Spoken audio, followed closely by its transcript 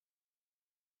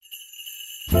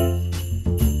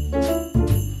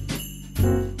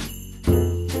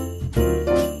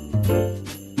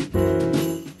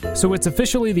So it's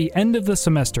officially the end of the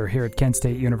semester here at Kent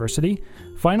State University.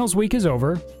 Finals week is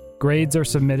over, grades are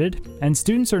submitted, and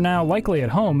students are now likely at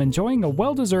home enjoying a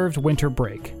well-deserved winter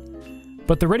break.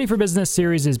 But the Ready for Business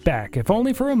series is back, if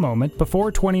only for a moment,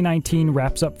 before 2019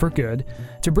 wraps up for good,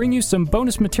 to bring you some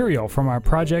bonus material from our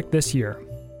project this year.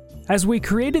 As we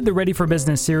created the Ready for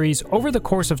Business series over the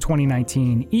course of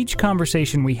 2019, each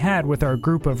conversation we had with our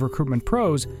group of recruitment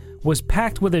pros was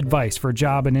packed with advice for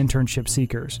job and internship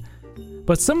seekers.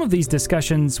 But some of these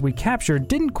discussions we captured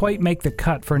didn't quite make the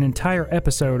cut for an entire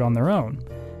episode on their own.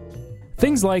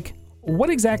 Things like,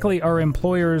 what exactly are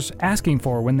employers asking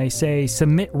for when they say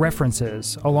submit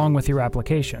references along with your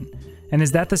application? And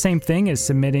is that the same thing as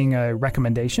submitting a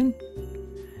recommendation?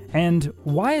 And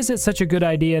why is it such a good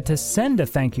idea to send a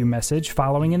thank you message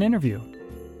following an interview?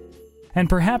 And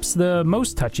perhaps the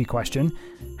most touchy question,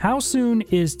 how soon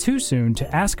is too soon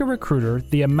to ask a recruiter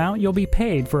the amount you'll be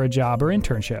paid for a job or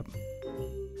internship?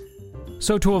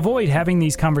 So to avoid having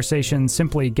these conversations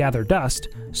simply gather dust,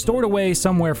 stored away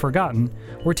somewhere forgotten,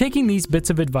 we're taking these bits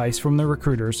of advice from the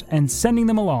recruiters and sending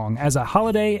them along as a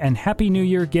holiday and Happy New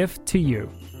Year gift to you.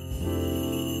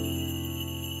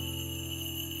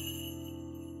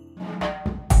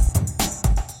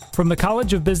 From the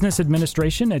College of Business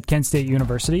Administration at Kent State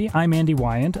University, I'm Andy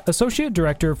Wyand, Associate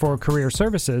Director for Career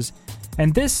Services,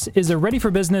 and this is a Ready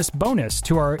for Business bonus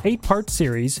to our 8-part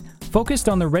series focused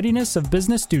on the readiness of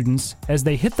business students as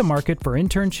they hit the market for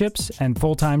internships and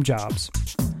full-time jobs.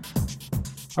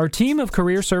 Our team of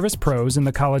career service pros in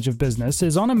the College of Business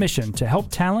is on a mission to help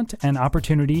talent and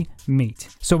opportunity meet.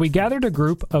 So we gathered a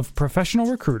group of professional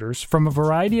recruiters from a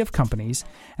variety of companies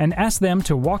and asked them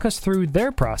to walk us through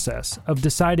their process of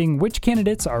deciding which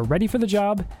candidates are ready for the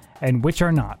job and which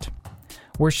are not.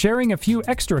 We're sharing a few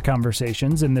extra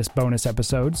conversations in this bonus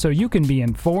episode so you can be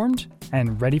informed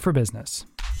and ready for business.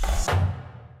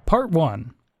 Part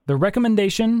 1. The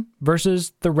recommendation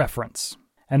versus the reference,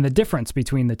 and the difference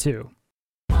between the two.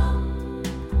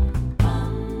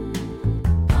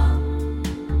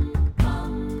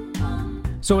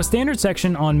 So a standard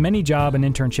section on many job and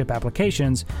internship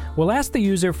applications will ask the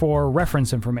user for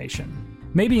reference information,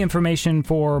 maybe information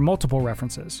for multiple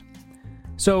references.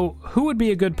 So who would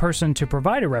be a good person to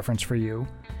provide a reference for you,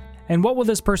 and what will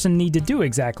this person need to do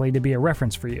exactly to be a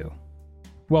reference for you?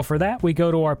 Well, for that, we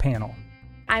go to our panel.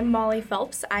 I'm Molly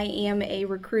Phelps. I am a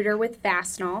recruiter with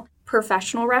Fastenal.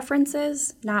 Professional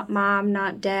references, not mom,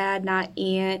 not dad, not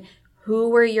aunt. Who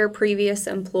were your previous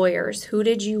employers? Who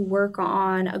did you work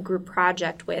on a group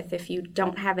project with if you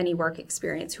don't have any work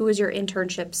experience? Who was your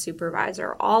internship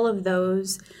supervisor? All of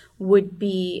those would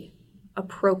be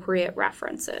appropriate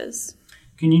references.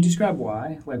 Can you describe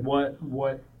why? Like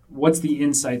what's the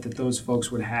insight that those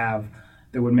folks would have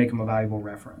that would make them a valuable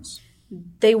reference?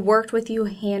 They worked with you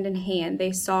hand in hand.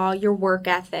 They saw your work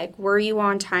ethic. Were you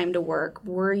on time to work?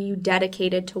 Were you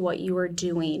dedicated to what you were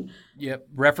doing? Yep.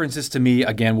 References to me,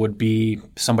 again, would be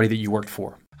somebody that you worked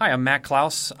for. Hi, I'm Matt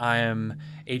Klaus. I am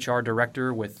HR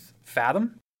Director with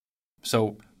Fathom.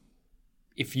 So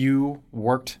if you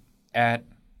worked at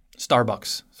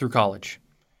Starbucks through college,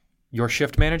 your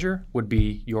shift manager would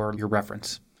be your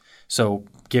reference. So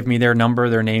give me their number,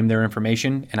 their name, their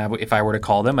information, and if I were to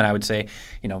call them and I would say,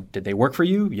 did they work for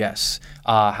you? Yes.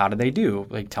 How did they do?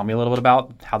 Like, tell me a little bit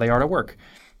about how they are to work.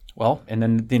 Well, and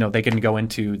then, they can go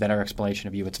into that explanation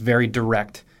of you. It's very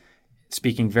direct,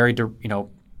 speaking very,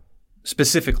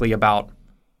 specifically about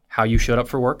how you showed up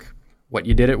for work, what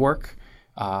you did at work,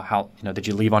 how, did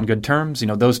you leave on good terms?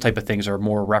 Those type of things are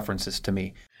more references to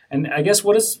me. And I guess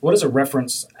what is a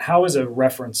reference? How is a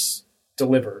reference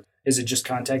delivered? Is it just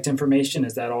contact information?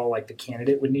 Is that all like the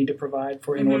candidate would need to provide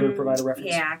in order to provide a reference?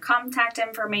 Yeah, contact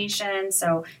information,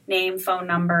 so name, phone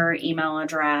number, email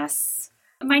address.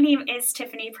 My name is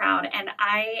Tiffany Proud, and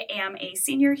I am a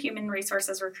senior human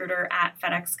resources recruiter at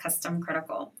FedEx Custom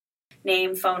Critical.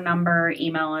 Name, phone number,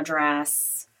 email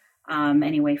address,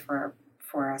 any way for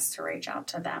us to reach out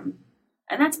to them.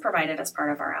 And that's provided as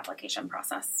part of our application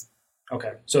process.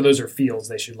 Okay, so those are fields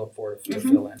they should look for to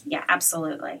fill in. Yeah,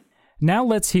 absolutely. Now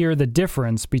let's hear the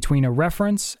difference between a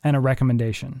reference and a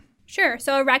recommendation. Sure.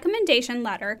 So a recommendation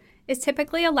letter is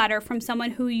typically a letter from someone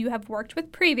who you have worked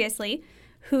with previously,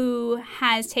 who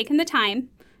has taken the time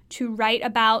to write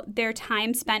about their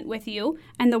time spent with you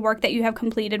and the work that you have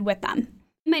completed with them.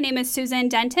 My name is Susan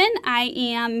Denton. I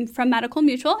am from Medical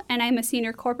Mutual, and I'm a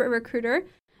senior corporate recruiter.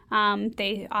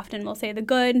 They often will say the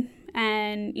good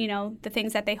and, the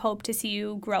things that they hope to see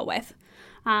you grow with.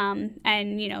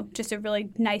 And, just a really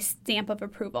nice stamp of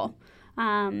approval.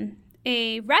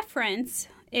 A reference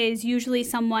is usually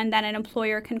someone that an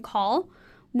employer can call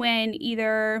when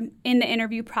either in the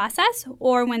interview process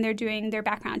or when they're doing their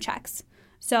background checks.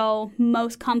 So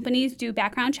most companies do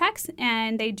background checks,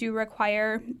 and they do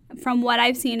require, from what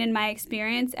I've seen in my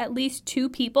experience, at least 2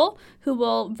 people who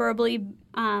will verbally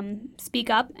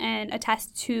speak up and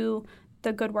attest to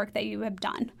the good work that you have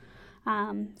done.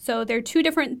 So they're 2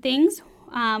 different things.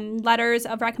 Letters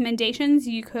of recommendations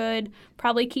you could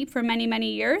probably keep for many,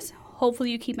 many years. Hopefully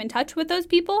you keep in touch with those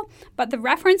people. But the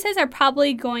references are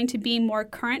probably going to be more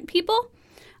current people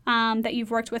that you've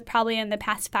worked with probably in the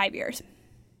past 5 years.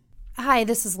 Hi,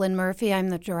 this is Lynn Murphy. I'm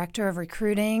the Director of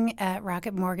Recruiting at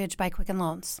Rocket Mortgage by Quicken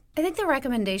Loans. I think the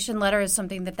recommendation letter is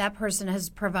something that person has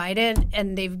provided,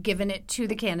 and they've given it to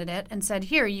the candidate and said,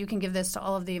 here, you can give this to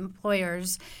all of the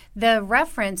employers. The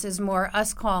reference is more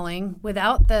us calling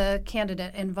without the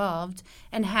candidate involved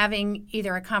and having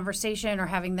either a conversation or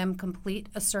having them complete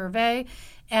a survey.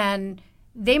 And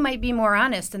they might be more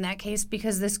honest in that case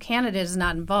because this candidate is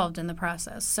not involved in the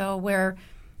process. So where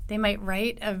they might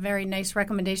write a very nice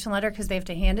recommendation letter because they have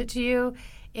to hand it to you,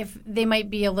 if they might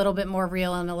be a little bit more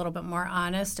real and a little bit more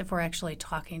honest if we're actually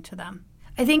talking to them.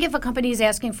 I think if a company is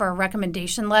asking for a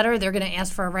recommendation letter, they're going to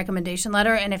ask for a recommendation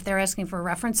letter. And if they're asking for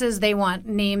references, they want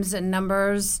names and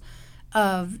numbers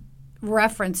of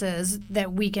references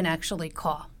that we can actually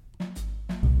call.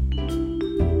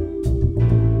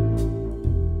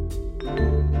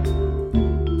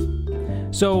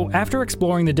 So, after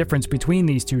exploring the difference between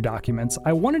these 2 documents,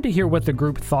 I wanted to hear what the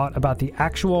group thought about the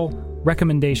actual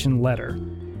recommendation letter,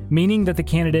 meaning that the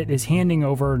candidate is handing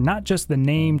over not just the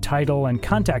name, title, and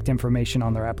contact information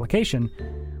on their application.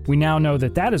 We now know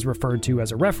that that is referred to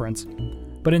as a reference,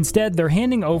 but instead they're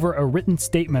handing over a written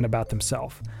statement about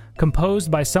themselves,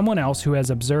 composed by someone else who has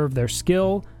observed their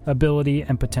skill, ability,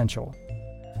 and potential.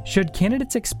 Should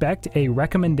candidates expect a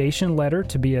recommendation letter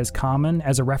to be as common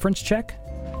as a reference check?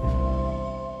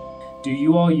 Do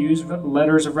you all use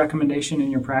letters of recommendation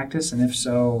in your practice? And if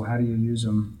so, how do you use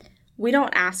them? We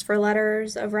don't ask for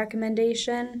letters of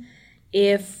recommendation.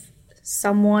 If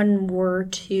someone were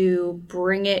to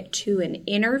bring it to an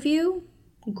interview,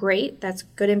 great. That's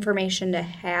good information to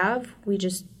have. We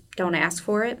just don't ask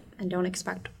for it and don't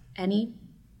expect any.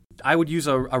 I would use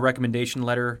a recommendation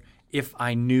letter if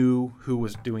I knew who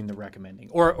was doing the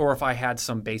recommending or if I had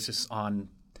some basis on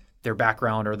their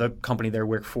background or the company they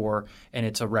work for, and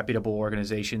it's a reputable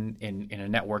organization in a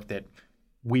network that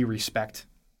we respect,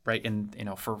 right? And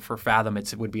for Fathom,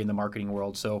 it would be in the marketing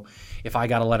world. So if I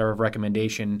got a letter of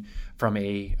recommendation from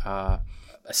a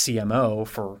CMO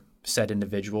for said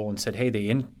individual and said, hey,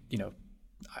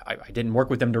 I didn't work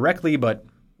with them directly, but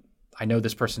I know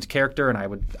this person's character, and I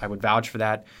would vouch for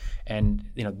that. And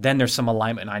then there's some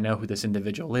alignment, and I know who this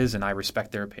individual is, and I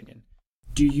respect their opinion.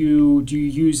 Do you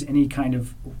use any kind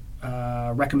of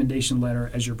recommendation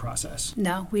letter as your process?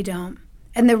 No, we don't.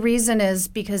 And the reason is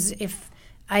because if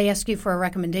I ask you for a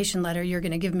recommendation letter, you're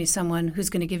going to give me someone who's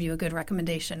going to give you a good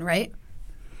recommendation, right?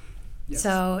 Yes.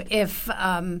 So if,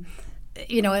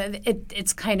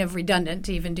 it's kind of redundant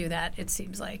to even do that, it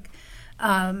seems like.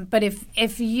 But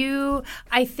if you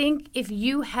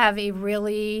have a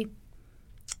really,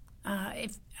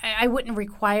 I wouldn't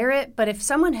require it, but if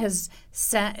someone has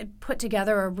put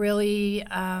together a really,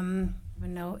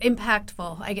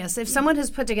 impactful, I guess. If someone has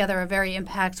put together a very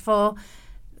impactful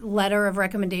letter of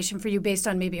recommendation for you based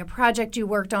on maybe a project you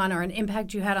worked on or an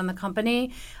impact you had on the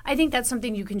company, I think that's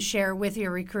something you can share with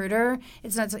your recruiter.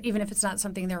 It's not, even if it's not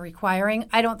something they're requiring.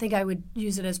 I don't think I would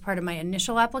use it as part of my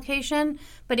initial application,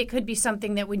 but it could be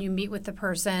something that when you meet with the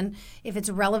person, if it's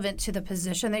relevant to the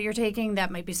position that you're taking, that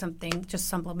might be something just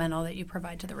supplemental that you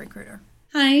provide to the recruiter.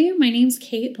 Hi, my name's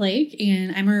Kate Blake,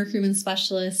 and I'm a recruitment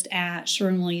specialist at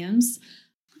Sherwin-Williams.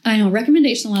 I know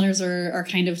recommendation letters are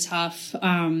kind of tough.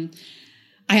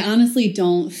 I honestly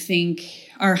don't think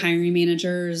our hiring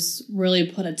managers really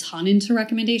put a ton into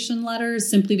recommendation letters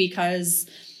simply because,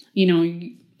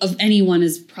 of anyone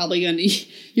is probably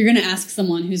you're going to ask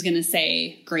someone who's going to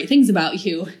say great things about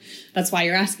you. That's why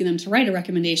you're asking them to write a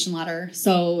recommendation letter.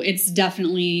 So it's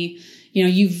definitely,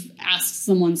 you've asked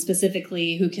someone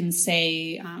specifically who can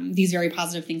say these very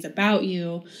positive things about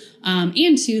you.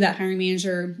 And two, that hiring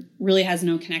manager really has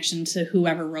no connection to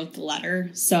whoever wrote the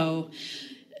letter. So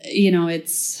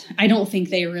I don't think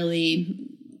they really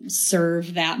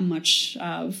serve that much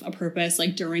of a purpose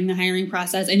like during the hiring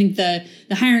process. I think the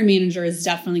hiring manager is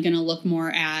definitely going to look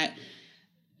more at,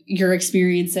 your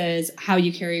experiences, how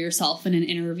you carry yourself in an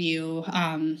interview.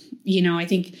 I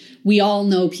think we all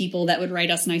know people that would write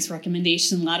us nice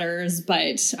recommendation letters,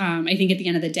 but I think at the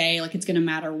end of the day, like, it's going to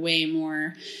matter way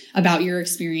more about your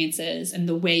experiences and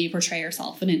the way you portray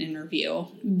yourself in an interview.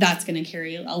 That's going to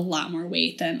carry a lot more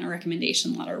weight than a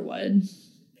recommendation letter would.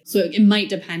 So it might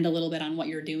depend a little bit on what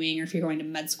you're doing, or if you're going to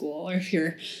med school, or if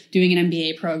you're doing an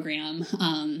MBA program,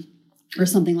 or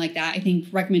something like that. I think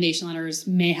recommendation letters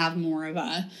may have more of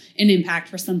an impact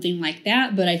for something like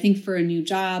that. But I think for a new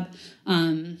job,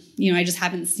 I just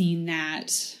haven't seen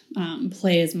that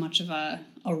play as much of a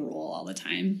role all the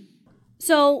time.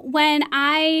 So when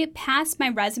I pass my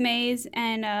resumes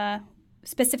and a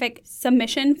specific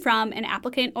submission from an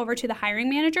applicant over to the hiring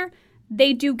manager,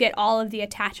 they do get all of the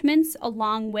attachments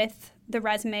along with the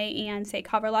resume and, say,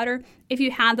 cover letter. If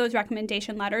you have those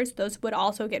recommendation letters, those would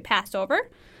also get passed over.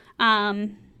 Those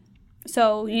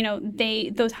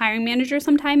hiring managers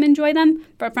sometimes enjoy them,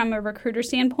 but from a recruiter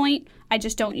standpoint, I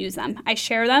just don't use them. I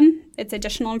share them. It's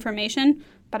additional information,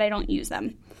 but I don't use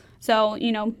them. So,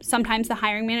 sometimes the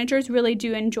hiring managers really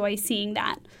do enjoy seeing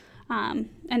that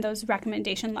and those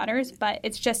recommendation letters, but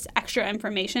it's just extra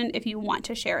information if you want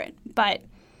to share it. But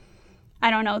I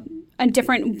don't know, a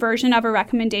different version of a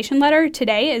recommendation letter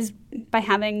today is by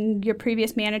having your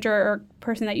previous manager or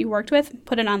person that you worked with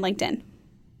put it on LinkedIn.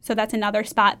 So that's another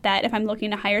spot that if I'm looking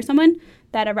to hire someone,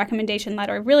 that a recommendation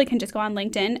letter really can just go on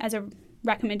LinkedIn as a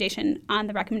recommendation on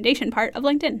the recommendation part of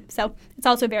LinkedIn. So it's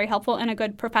also very helpful and a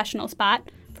good professional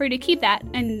spot for you to keep that,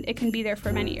 and it can be there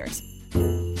for many years.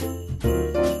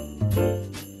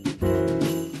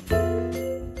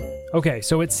 Okay,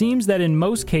 so it seems that in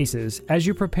most cases, as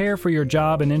you prepare for your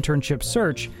job and internship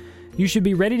search, you should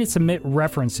be ready to submit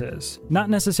references, not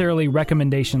necessarily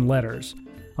recommendation letters.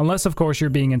 Unless, of course, you're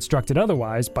being instructed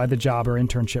otherwise by the job or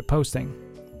internship posting.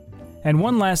 And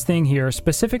one last thing here,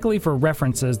 specifically for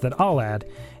references that I'll add,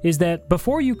 is that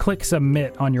before you click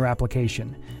submit on your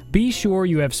application, be sure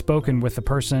you have spoken with the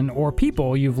person or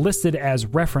people you've listed as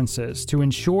references to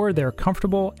ensure they're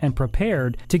comfortable and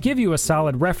prepared to give you a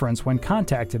solid reference when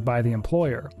contacted by the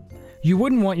employer. You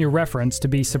wouldn't want your reference to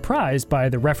be surprised by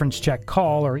the reference check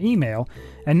call or email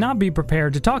and not be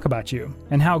prepared to talk about you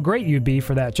and how great you'd be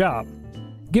for that job.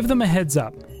 Give them a heads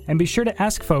up, and be sure to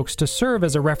ask folks to serve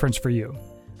as a reference for you,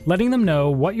 letting them know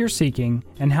what you're seeking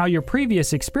and how your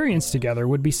previous experience together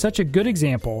would be such a good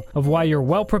example of why you're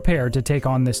well prepared to take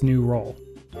on this new role.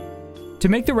 To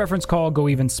make the reference call go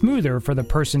even smoother for the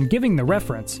person giving the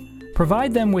reference,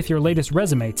 provide them with your latest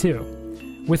resume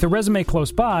too. With a resume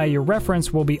close by, your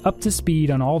reference will be up to speed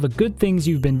on all the good things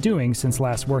you've been doing since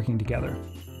last working together.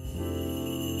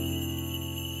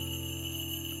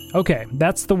 Okay,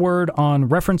 that's the word on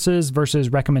references versus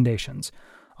recommendations.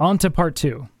 On to part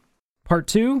 2. Part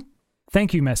 2,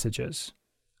 thank you messages.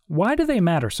 Why do they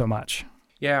matter so much?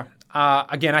 Yeah,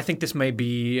 again, I think this may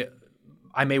be,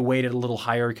 I may weight it a little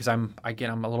higher because I'm a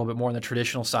little bit more on the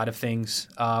traditional side of things.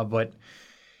 But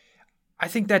I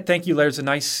think that thank you letter is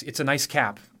it's a nice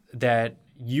cap that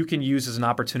you can use as an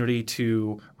opportunity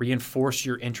to reinforce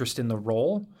your interest in the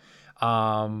role.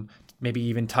 Maybe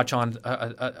even touch on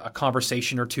a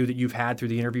conversation or two that you've had through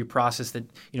the interview process that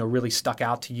really stuck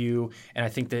out to you. And I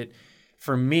think that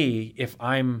for me, if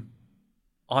I'm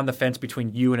on the fence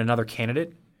between you and another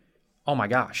candidate, oh my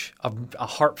gosh, a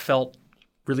heartfelt,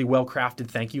 really well-crafted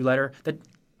thank you letter that,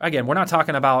 again, we're not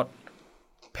talking about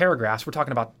paragraphs, we're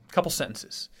talking about a couple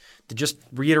sentences to just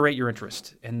reiterate your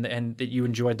interest and that you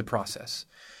enjoyed the process.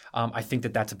 I think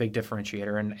that that's a big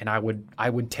differentiator, and I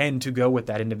would tend to go with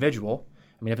that individual.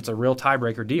 I mean, if it's a real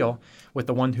tiebreaker deal, with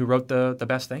the one who wrote the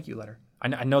best thank you letter.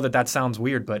 I know that sounds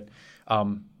weird, but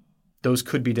those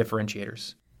could be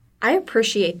differentiators. I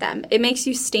appreciate them. It makes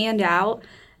you stand out.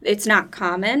 It's not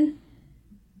common.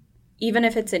 Even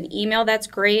if it's an email, that's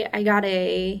great. I got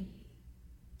a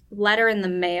letter in the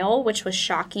mail, which was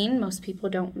shocking. Most people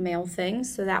don't mail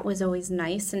things, so that was always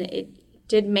nice, and it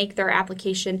did make their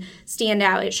application stand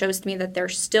out. It shows to me that they're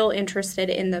still interested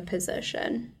in the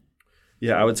position.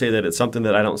 Yeah, I would say that it's something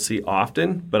that I don't see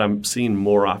often, but I'm seeing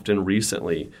more often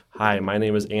recently. Hi, my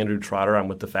name is Andrew Trotter. I'm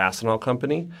with the Fastenal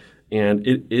Company, and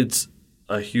it's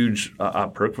a huge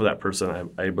perk for that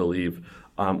person, I believe.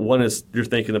 One is you're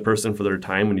thanking the person for their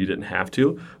time when you didn't have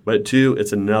to, but two,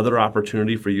 it's another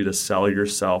opportunity for you to sell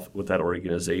yourself with that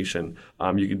organization.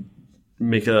 You could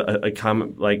make a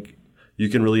comment like, you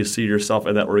can really see yourself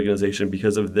in that organization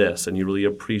because of this, and you really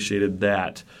appreciated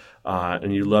that,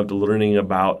 and you loved learning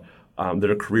about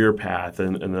their career path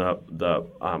and the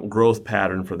growth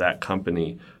pattern for that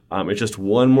company. It's just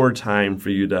one more time for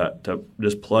you to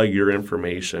just plug your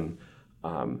information,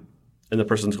 and the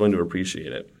person's going to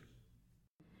appreciate it.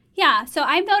 Yeah, so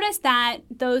I've noticed that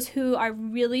those who are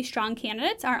really strong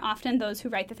candidates are often those who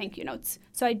write the thank you notes.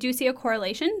 So I do see a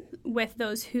correlation with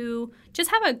those who just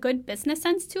have a good business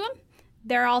sense to them.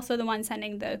 They're also the ones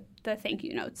sending the thank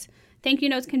you notes. Thank you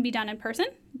notes can be done in person.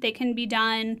 They can be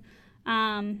done,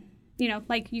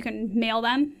 like you can mail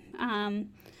them,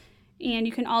 and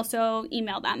you can also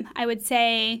email them. I would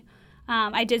say,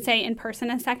 I did say in person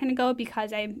a second ago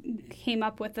because I came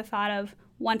up with the thought of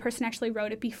one person actually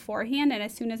wrote it beforehand, and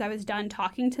as soon as I was done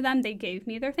talking to them, they gave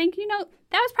me their thank you note.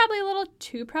 That was probably a little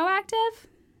too proactive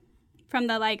from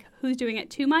the, who's doing it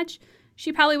too much.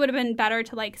 She probably would have been better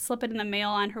to, slip it in the mail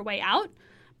on her way out,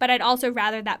 but I'd also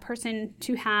rather that person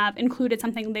to have included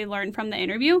something they learned from the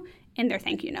interview in their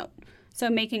thank you note. So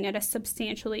making it a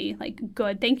substantially,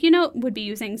 good thank you note would be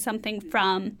using something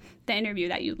from the interview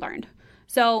that you learned.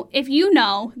 So if you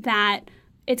know that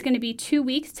it's going to be 2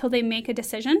 weeks till they make a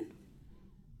decision,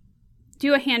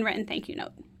 do a handwritten thank you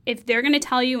note. If they're going to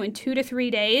tell you in 2 to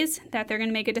 3 days that they're going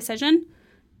to make a decision,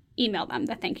 email them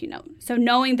the thank you note. So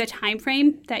knowing the time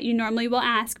frame that you normally will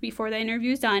ask before the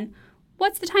interview is done,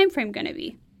 what's the time frame going to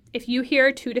be? If you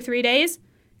hear 2 to 3 days,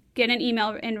 get an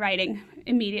email in writing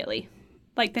immediately.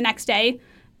 The next day,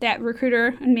 that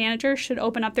recruiter and manager should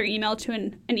open up their email to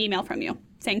an email from you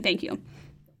saying thank you.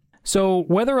 So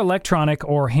whether electronic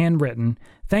or handwritten,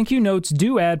 thank you notes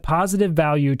do add positive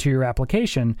value to your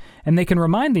application, and they can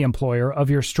remind the employer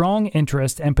of your strong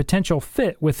interest and potential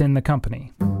fit within the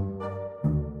company.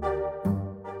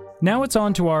 Now it's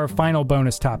on to our final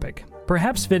bonus topic.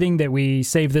 Perhaps fitting that we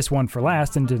saved this one for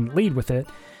last and didn't lead with it,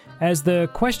 as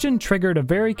the question triggered a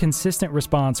very consistent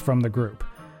response from the group.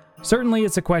 Certainly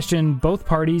it's a question both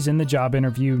parties in the job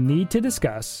interview need to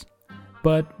discuss,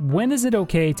 but when is it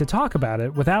okay to talk about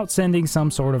it without sending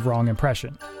some sort of wrong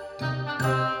impression?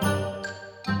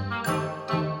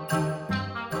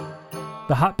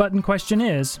 The hot button question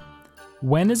is,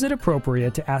 when is it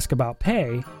appropriate to ask about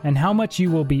pay and how much you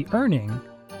will be earning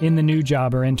in the new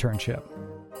job or internship?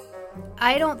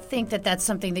 I don't think that that's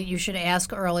something that you should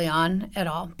ask early on at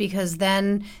all, because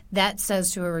then that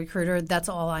says to a recruiter, that's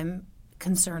all I'm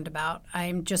concerned about.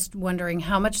 I'm just wondering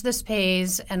how much this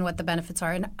pays and what the benefits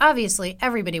are. And obviously,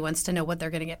 everybody wants to know what they're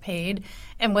going to get paid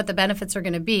and what the benefits are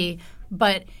going to be,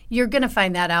 but you're going to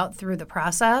find that out through the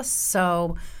process.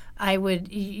 So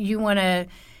you want to,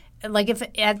 if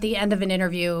at the end of an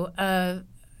interview, a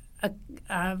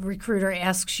recruiter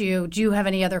asks you, do you have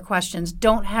any other questions?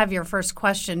 Don't have your first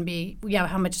question be,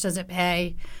 how much does it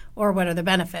pay or what are the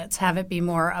benefits? Have it be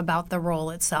more about the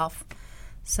role itself.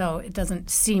 So it doesn't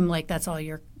seem like that's all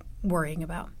you're worrying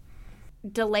about.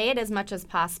 Delay it as much as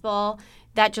possible.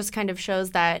 That just kind of shows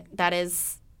that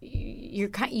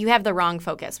you have the wrong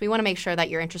focus. We want to make sure that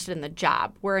you're interested in the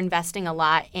job. We're investing a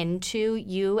lot into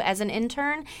you as an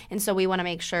intern, and so we want to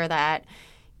make sure that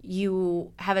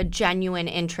you have a genuine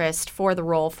interest for the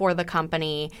role, for the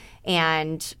company,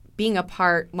 and being a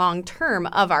part long-term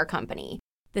of our company.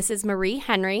 This is Marie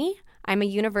Henry. I'm a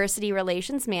University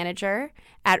Relations Manager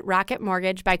at Rocket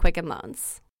Mortgage by Quicken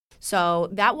Loans. So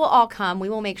that will all come. We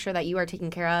will make sure that you are taken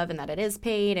care of and that it is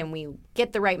paid, and we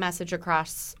get the right message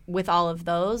across with all of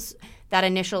those. That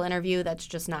initial interview, that's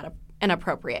just not an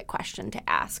appropriate question to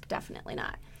ask. Definitely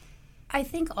not. I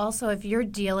think also if you're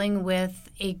dealing with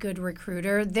a good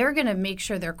recruiter, they're going to make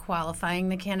sure they're qualifying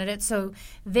the candidate. So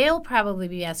they'll probably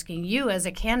be asking you as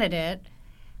a candidate,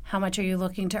 how much are you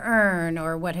looking to earn,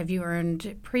 or what have you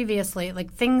earned previously,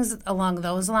 things along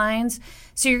those lines.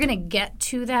 So you're going to get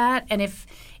to that. And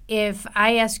if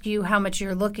I ask you how much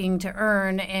you're looking to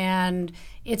earn and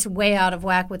it's way out of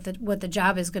whack with what the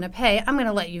job is going to pay, I'm going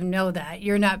to let you know that.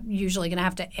 You're not usually going to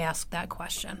have to ask that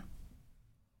question.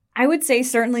 I would say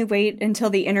certainly wait until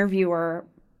the interviewer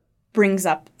brings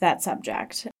up that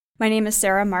subject. My name is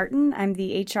Sarah Martin. I'm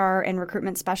the HR and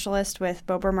recruitment specialist with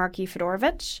Bober Markey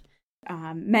Fedorovich.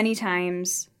 Many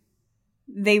times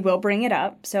they will bring it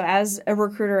up. So as a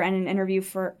recruiter and an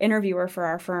interviewer for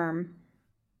our firm,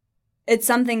 it's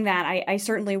something that I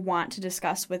certainly want to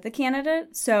discuss with the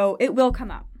candidate. So it will come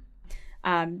up.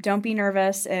 Don't be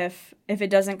nervous if it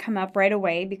doesn't come up right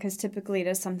away, because typically it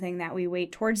is something that we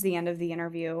wait towards the end of the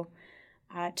interview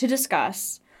to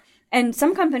discuss. And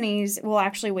some companies will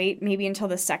actually wait maybe until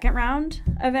the second round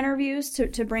of interviews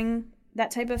to bring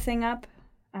that type of thing up,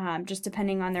 just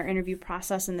depending on their interview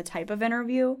process and the type of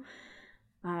interview.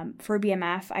 For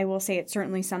BMF, I will say it's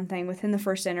certainly something within the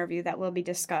first interview that will be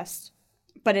discussed.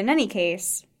 But in any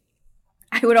case,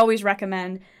 I would always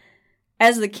recommend,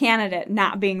 as the candidate,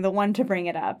 not being the one to bring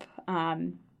it up.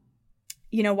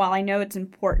 While I know it's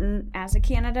important as a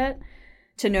candidate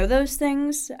to know those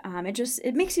things,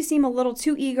 it makes you seem a little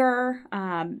too eager.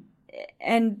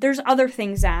 And there's other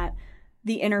things that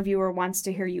the interviewer wants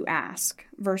to hear you ask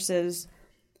versus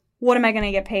what am I going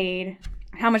to get paid?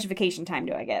 How much vacation time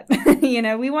do I get?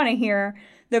 We want to hear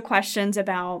the questions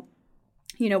about,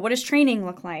 what does training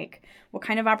look like? What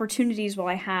kind of opportunities will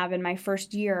I have in my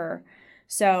first year?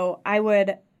 So I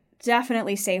would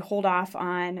definitely say hold off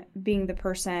on being the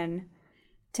person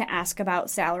to ask about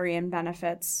salary and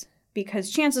benefits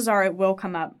because chances are it will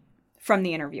come up from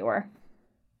the interviewer.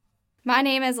 My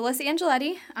name is Alyssa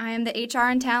Angeletti. I am the HR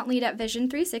and talent lead at Vision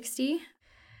 360.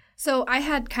 So I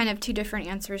had kind of two different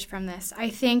answers from this. I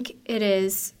think it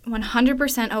is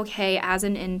 100% okay as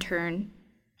an intern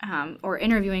or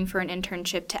interviewing for an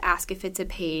internship to ask if it's a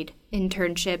paid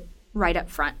internship right up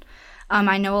front.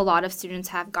 I know a lot of students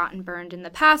have gotten burned in the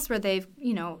past where they've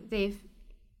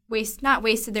not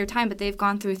wasted their time, but they've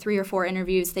gone through 3 or 4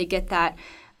 interviews. They get that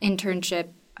internship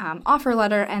offer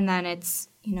letter, and then it's,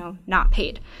 not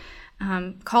paid.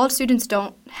 College students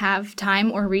don't have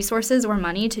time or resources or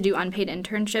money to do unpaid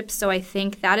internships, so I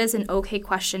think that is an okay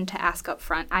question to ask up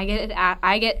front.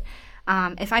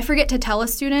 If I forget to tell a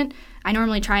student, I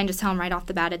normally try and just tell them right off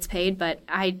the bat it's paid, but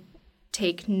I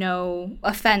take no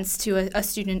offense to a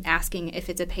student asking if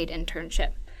it's a paid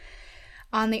internship.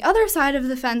 On the other side of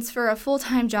the fence, for a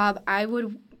full-time job, I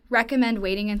would recommend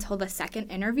waiting until the second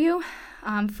interview.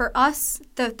 For us,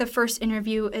 the first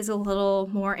interview is a little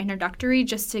more introductory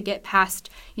just to get past,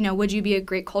 would you be a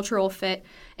great cultural fit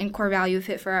and core value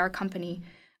fit for our company?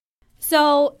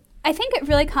 So I think it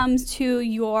really comes to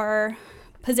your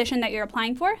position that you're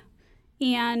applying for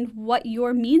and what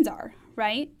your means are,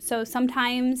 right? So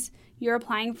sometimes you're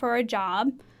applying for a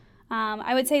job.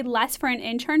 I would say less for an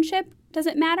internship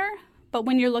doesn't matter, but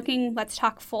when you're looking, let's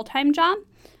talk full-time job,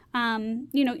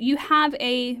 you have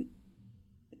a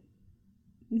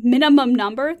minimum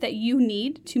number that you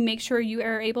need to make sure you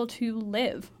are able to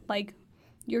live. Like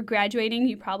you're graduating,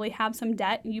 you probably have some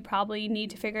debt, you probably need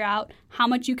to figure out how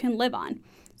much you can live on.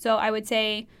 So I would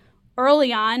say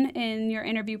early on in your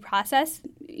interview process,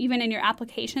 even in your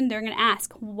application, they're going to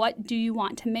ask, what do you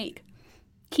want to make?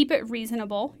 Keep it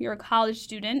reasonable. You're a college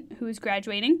student who is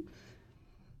graduating.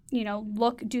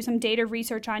 Do some data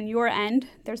research on your end.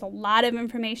 There's a lot of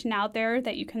information out there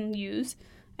that you can use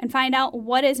and find out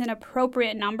what is an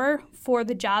appropriate number for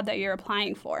the job that you're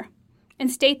applying for.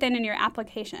 And state that in your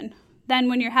application. Then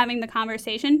when you're having the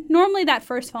conversation, normally that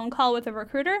first phone call with a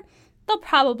recruiter, they'll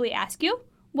probably ask you,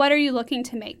 what are you looking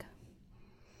to make?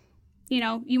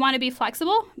 You want to be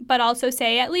flexible, but also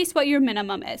say at least what your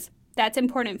minimum is. That's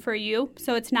important for you,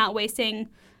 so it's not wasting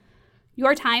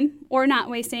your time or not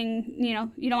wasting, you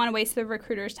don't want to waste the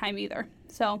recruiter's time either.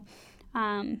 So,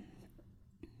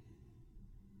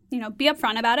 be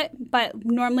upfront about it, but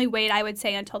normally wait, I would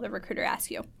say, until the recruiter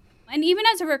asks you. And even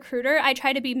as a recruiter, I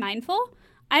try to be mindful.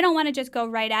 I don't want to just go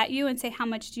right at you and say, how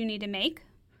much do you need to make?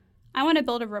 I want to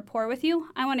build a rapport with you.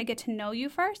 I want to get to know you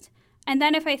first. And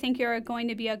then if I think you're going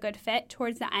to be a good fit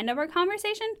towards the end of our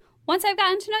conversation, once I've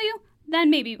gotten to know you, then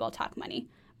maybe we'll talk money.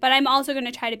 But I'm also going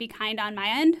to try to be kind on my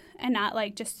end and not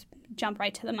just jump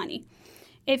right to the money.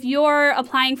 If you're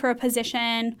applying for a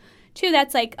position, too,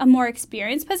 that's a more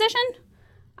experienced position,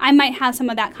 I might have some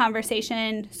of that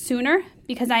conversation sooner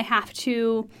because I have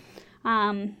to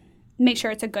make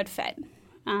sure it's a good fit.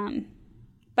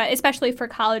 But especially for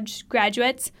college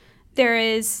graduates, there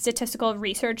is statistical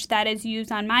research that is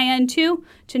used on my end, too,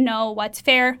 to know what's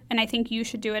fair, and I think you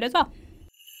should do it as well.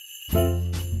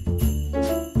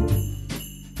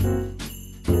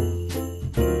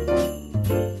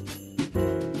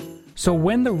 So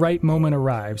when the right moment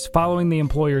arrives, following the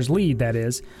employer's lead, that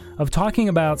is, of talking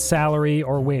about salary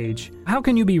or wage, how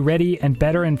can you be ready and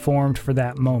better informed for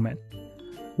that moment?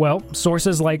 Well,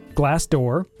 sources like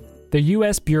Glassdoor, the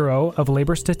U.S. Bureau of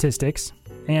Labor Statistics,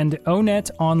 and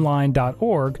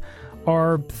onetonline.org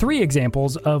are 3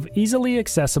 examples of easily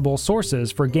accessible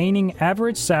sources for gaining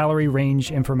average salary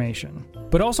range information.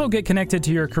 But also get connected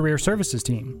to your career services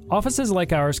team. Offices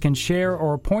like ours can share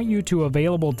or point you to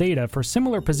available data for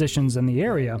similar positions in the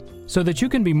area so that you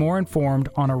can be more informed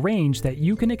on a range that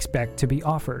you can expect to be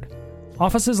offered.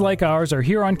 Offices like ours are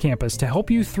here on campus to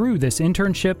help you through this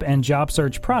internship and job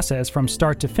search process from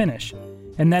start to finish,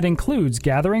 and that includes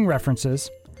gathering references,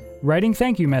 writing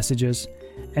thank you messages,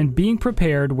 and being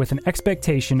prepared with an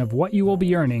expectation of what you will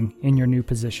be earning in your new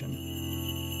position.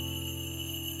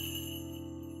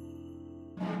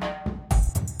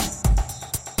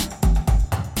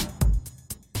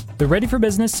 The Ready for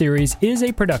Business series is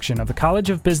a production of the College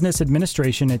of Business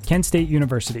Administration at Kent State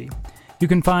University. You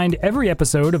can find every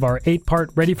episode of our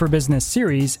 8-part Ready for Business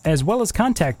series, as well as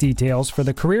contact details for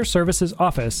the Career Services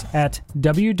Office at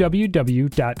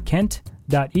www.kent.edu.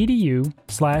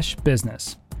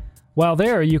 kent.edu/business. While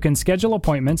there, you can schedule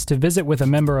appointments to visit with a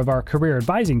member of our career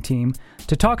advising team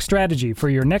to talk strategy for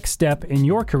your next step in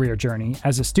your career journey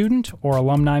as a student or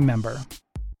alumni member.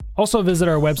 Also visit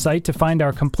our website to find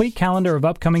our complete calendar of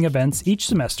upcoming events each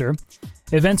semester,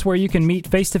 events where you can meet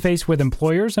face-to-face with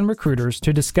employers and recruiters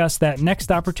to discuss that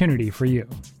next opportunity for you.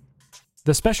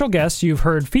 The special guests you've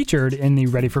heard featured in the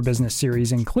Ready for Business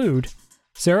series include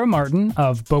Sarah Martin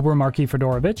of Bober Markey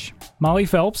Fedorovich, Molly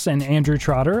Phelps and Andrew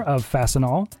Trotter of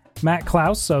Fastenal, Matt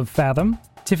Klaus of Fathom,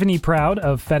 Tiffany Proud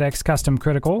of FedEx Custom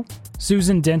Critical,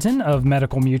 Susan Denton of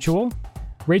Medical Mutual,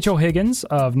 Rachel Higgins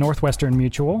of Northwestern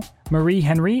Mutual, Marie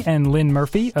Henry and Lynn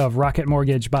Murphy of Rocket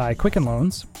Mortgage by Quicken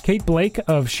Loans, Kate Blake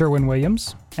of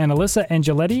Sherwin-Williams, and Alyssa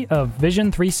Angeletti of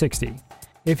Vision 360.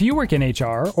 If you work in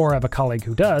HR or have a colleague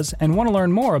who does and want to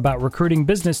learn more about recruiting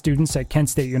business students at Kent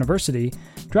State University,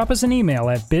 drop us an email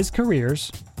at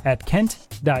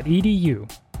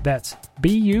bizcareers@kent.edu. That's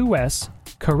BUS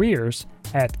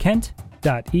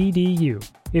careers@kent.edu.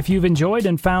 If you've enjoyed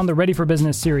and found the Ready for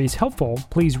Business series helpful,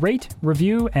 please rate,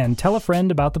 review, and tell a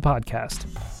friend about the podcast.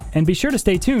 And be sure to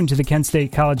stay tuned to the Kent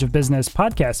State College of Business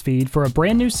podcast feed for a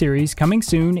brand new series coming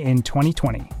soon in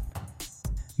 2020.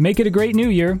 Make it a great new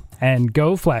year, and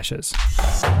go Flashes!